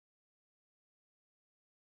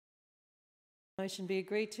Motion be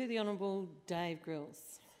agreed to. The Honourable Dave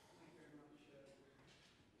Grills.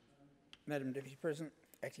 Madam Deputy President,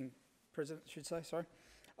 Acting President, I should say, sorry.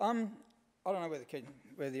 I don't know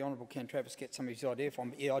where the Honourable Ken Travis gets some of his idea from,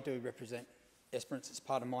 but yeah, I do represent Esperance. It's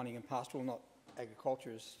part of Mining and Pastoral, not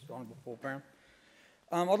Agriculture, as the Honourable Paul Brown.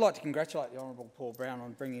 I'd like to congratulate the Honourable Paul Brown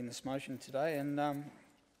on bringing this motion today,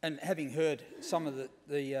 and having heard some of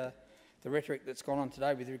the rhetoric that's gone on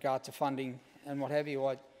today with regard to funding and what have you,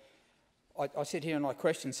 I sit here and I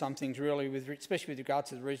question some things really, especially with regard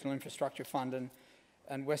to the Regional Infrastructure Fund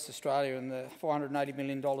and West Australia and the $480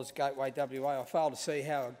 million Gateway WA. I fail to see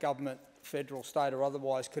how a government, federal, state or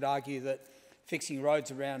otherwise, could argue that fixing roads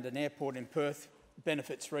around an airport in Perth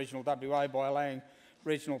benefits regional WA by allowing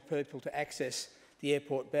regional people to access the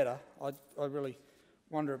airport better. I really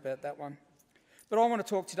wonder about that one. But I want to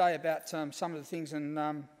talk today about some of the things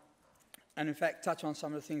and in fact touch on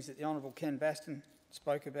some of the things that the Honourable Ken Baston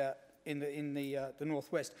spoke about in the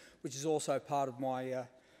northwest, which is also part of my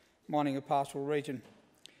Mining and Pastoral Region.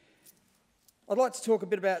 I'd like to talk a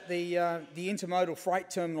bit about the intermodal freight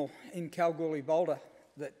terminal in Kalgoorlie-Boulder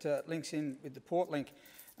that links in with the port link,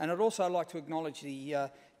 and I'd also like to acknowledge the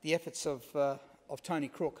efforts of Tony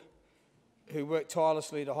Crook, who worked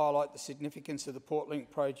tirelessly to highlight the significance of the port link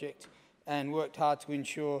project and worked hard to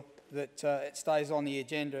ensure that it stays on the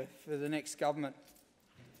agenda for the next government.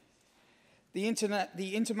 The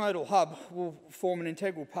intermodal hub will form an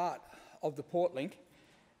integral part of the port link,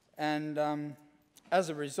 and as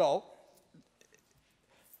a result,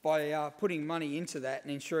 by putting money into that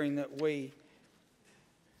and ensuring that we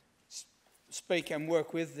speak and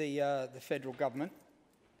work with the federal government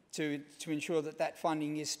to ensure that that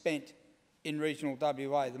funding is spent in regional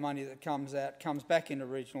WA, the money that comes out comes back into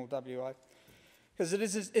regional WA, because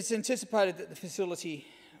it's anticipated that the facility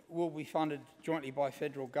will be funded jointly by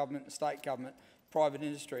federal government and state government, private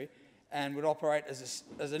industry, and would operate as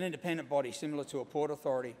an independent body similar to a port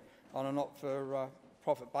authority on a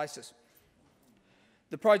not-for-profit basis.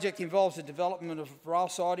 The project involves the development of rail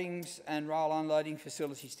sidings and rail unloading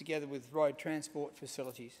facilities together with road transport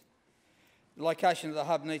facilities. The location of the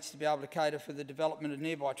hub needs to be able to cater for the development of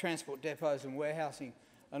nearby transport depots and warehousing.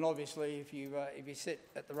 And obviously, if you sit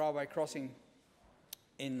at the railway crossing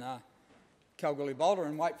in Kalgoorlie-Boulder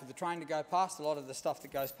and wait for the train to go past, a lot of the stuff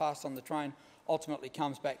that goes past on the train ultimately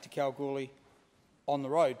comes back to Kalgoorlie on the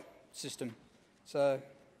road system. So,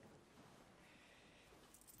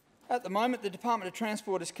 at the moment, the Department of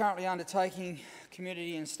Transport is currently undertaking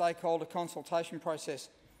community and stakeholder consultation process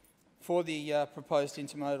for the proposed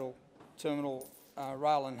intermodal terminal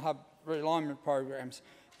rail and hub realignment programs.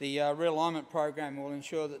 The realignment program will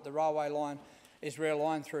ensure that the railway line is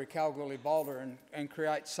realigned through Kalgoorlie-Boulder and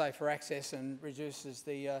creates safer access and reduces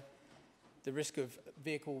the risk of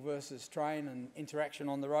vehicle versus train and interaction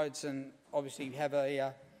on the roads, and obviously have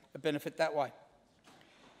a benefit that way.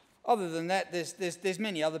 Other than that, there's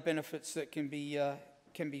many other benefits that can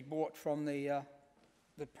be brought from the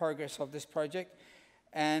progress of this project,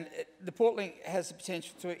 and the port link has the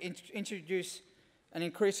potential to introduce and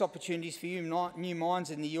increase opportunities for new mines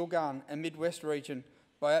in the Yilgarn and Midwest region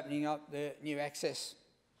by opening up the new access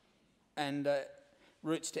and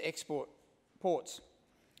routes to export ports.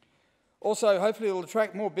 Also, hopefully, it will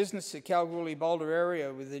attract more business to Kalgoorlie-Boulder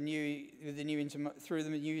area with through the new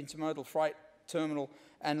intermodal freight terminal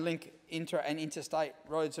and link inter and interstate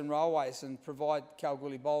roads and railways, and provide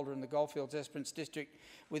Kalgoorlie-Boulder and the Goldfields Esperance District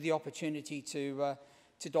with the opportunity to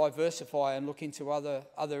diversify and look into other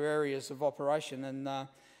areas of operation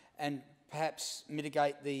and perhaps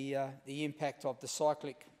mitigate the impact of the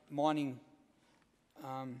cyclic mining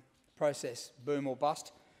process, boom or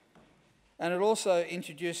bust. And it also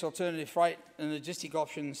introduced alternative freight and logistic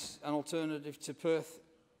options, an alternative to Perth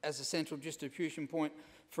as a central distribution point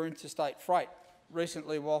for interstate freight.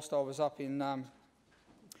 Recently, whilst I was up in the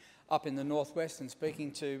northwest and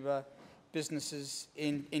speaking to businesses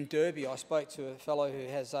in Derby, I spoke to a fellow who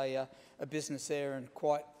has a business there, and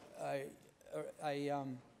quite a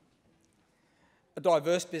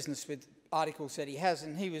diverse business with articles that he has,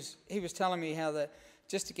 and he was telling me how that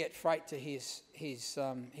just to get freight to his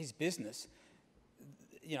business,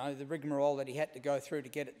 you know, the rigmarole that he had to go through to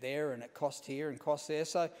get it there, and it cost here and cost there.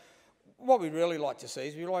 So what we'd really like to see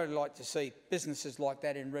is we'd really like to see businesses like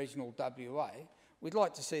that in regional WA. We'd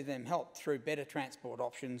like to see them helped through better transport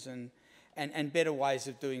options and better ways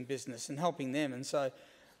of doing business and helping them. And so,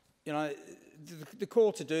 you know, the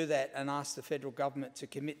call to do that and ask the federal government to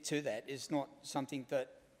commit to that is not something that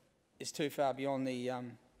is too far beyond the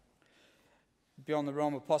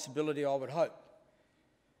realm of possibility, I would hope.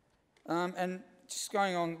 And just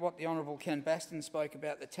going on what the Honourable Ken Baston spoke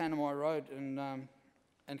about, the Tanami Road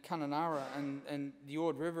Kununurra and the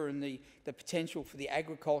Ord River and the potential for the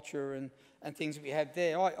agriculture and things that we have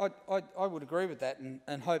there. I would agree with that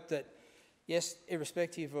and hope that, yes,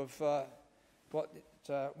 irrespective of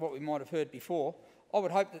what we might have heard before, I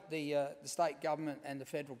would hope that the state government and the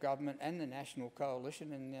federal government and the national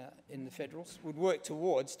coalition in the federals would work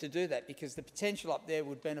towards to do that, because the potential up there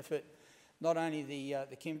would benefit not only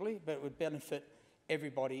the Kimberley, but it would benefit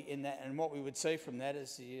everybody in that. And what we would see from that,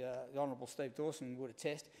 as the Honourable Steve Dawson would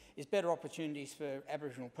attest, is better opportunities for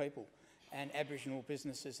Aboriginal people and Aboriginal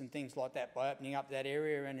businesses and things like that by opening up that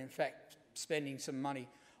area and in fact spending some money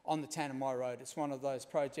on the Tanami Road. It's one of those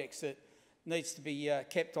projects that needs to be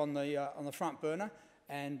kept on the front burner,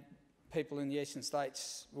 and people in the eastern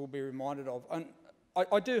states will be reminded of. And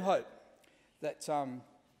I do hope that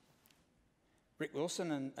Rick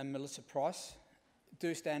Wilson and Melissa Price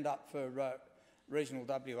do stand up for regional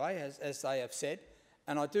WA, as they have said,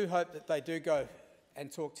 and I do hope that they do go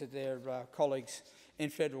and talk to their colleagues in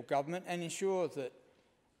federal government and ensure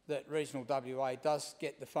that regional WA does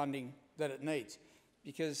get the funding that it needs,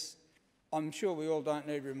 because I'm sure we all don't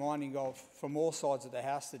need reminding of, from all sides of the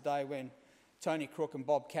House, the day when Tony Crook and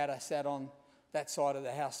Bob Catter sat on that side of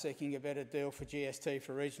the House seeking a better deal for GST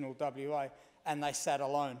for regional WA, and they sat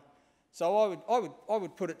alone. So I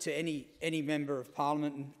would put it to any member of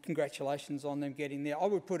Parliament, and congratulations on them getting there. I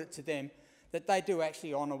would put it to them that they do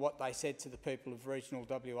actually honour what they said to the people of regional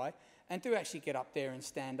WA, and do actually get up there and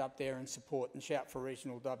stand up there and support and shout for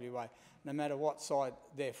regional WA, no matter what side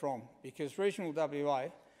they're from, because regional WA,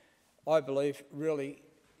 I believe, really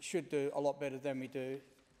should do a lot better than we do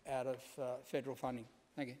out of federal funding.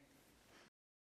 Thank you.